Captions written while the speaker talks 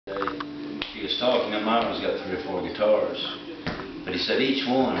was talking, and mine has got 3 or 4 guitars. But he said each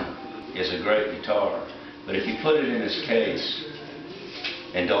one is a great guitar. But if you put it in is case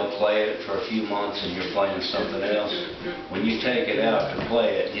and don't play it for a few months and you're playing something else, when you take it out to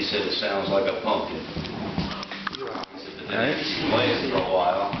play it, he said it sounds like a pumpkin. He said, but then if you play it for a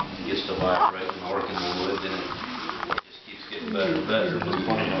while, it gets to vibrate and work in the wood, then it just keeps getting better and better. It's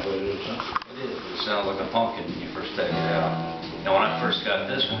funny how it is, huh? It is. It sounds like a pumpkin when you first take it out. Now when I first got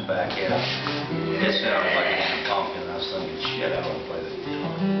this one back out, it sounded like a damn pumpkin. I was thinking, shit, I don't play that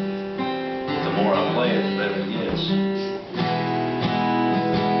guitar. But the more I play it, the better it gets.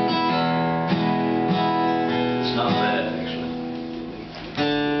 It's not bad, actually.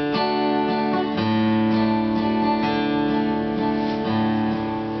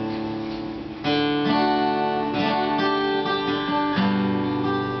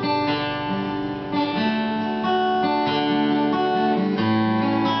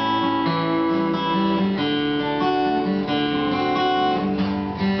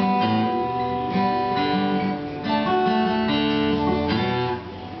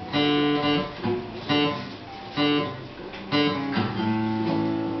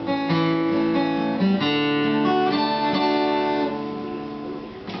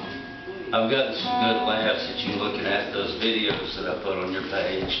 I've gotten some good laughs at you looking at those videos that I put on your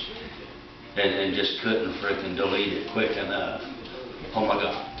page and just couldn't freaking delete it quick enough. Oh my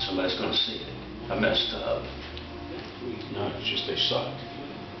God, somebody's going to see it. I messed up. No, it's just they sucked.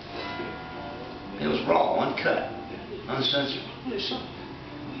 It was raw, uncut, uncensored. They sucked.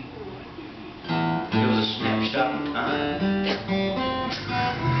 It was a snapshot in time.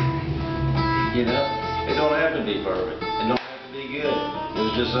 You know, it don't have to be perfect. It don't have to be good. It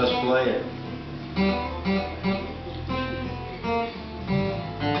was just us playing.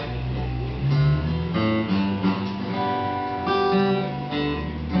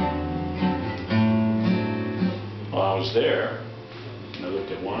 Well, I was there, and I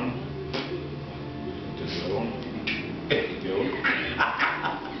looked at one, looked at the other one, looked at the other one,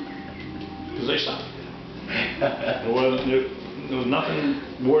 because they sucked. There was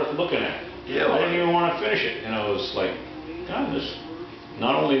nothing worth looking at. Yeah, well, I didn't even want to finish it, and I was like, God, this.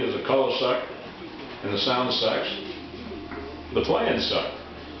 Not only does the color suck and the sound sucks, the playing sucked.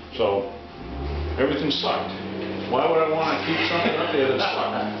 So everything sucked. Why would I want to keep something up there that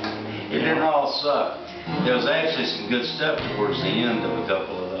sucked? It didn't all suck. There was actually some good stuff towards the end of a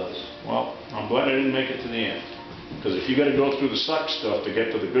couple of those. Well, I'm glad I didn't make it to the end. Because if you got to go through the suck stuff to get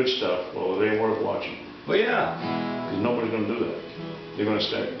to the good stuff, well, it ain't worth watching. Well, yeah. Because nobody's going to do that.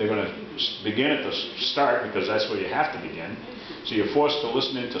 They're going to begin at the start because that's where you have to begin. So you're forced to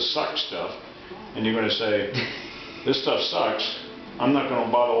listen into suck stuff, and you're going to say, this stuff sucks, I'm not going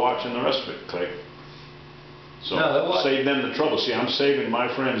to bother watching the rest of it, click. So save them the trouble. See, I'm saving my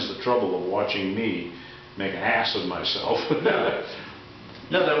friends the trouble of watching me make an ass of myself.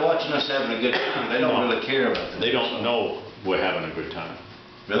 No, they're watching us having a good time. They don't really care about that. They don't know we're having a good time.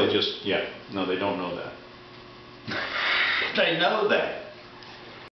 Really? They just, yeah, no, they don't know that. They know that.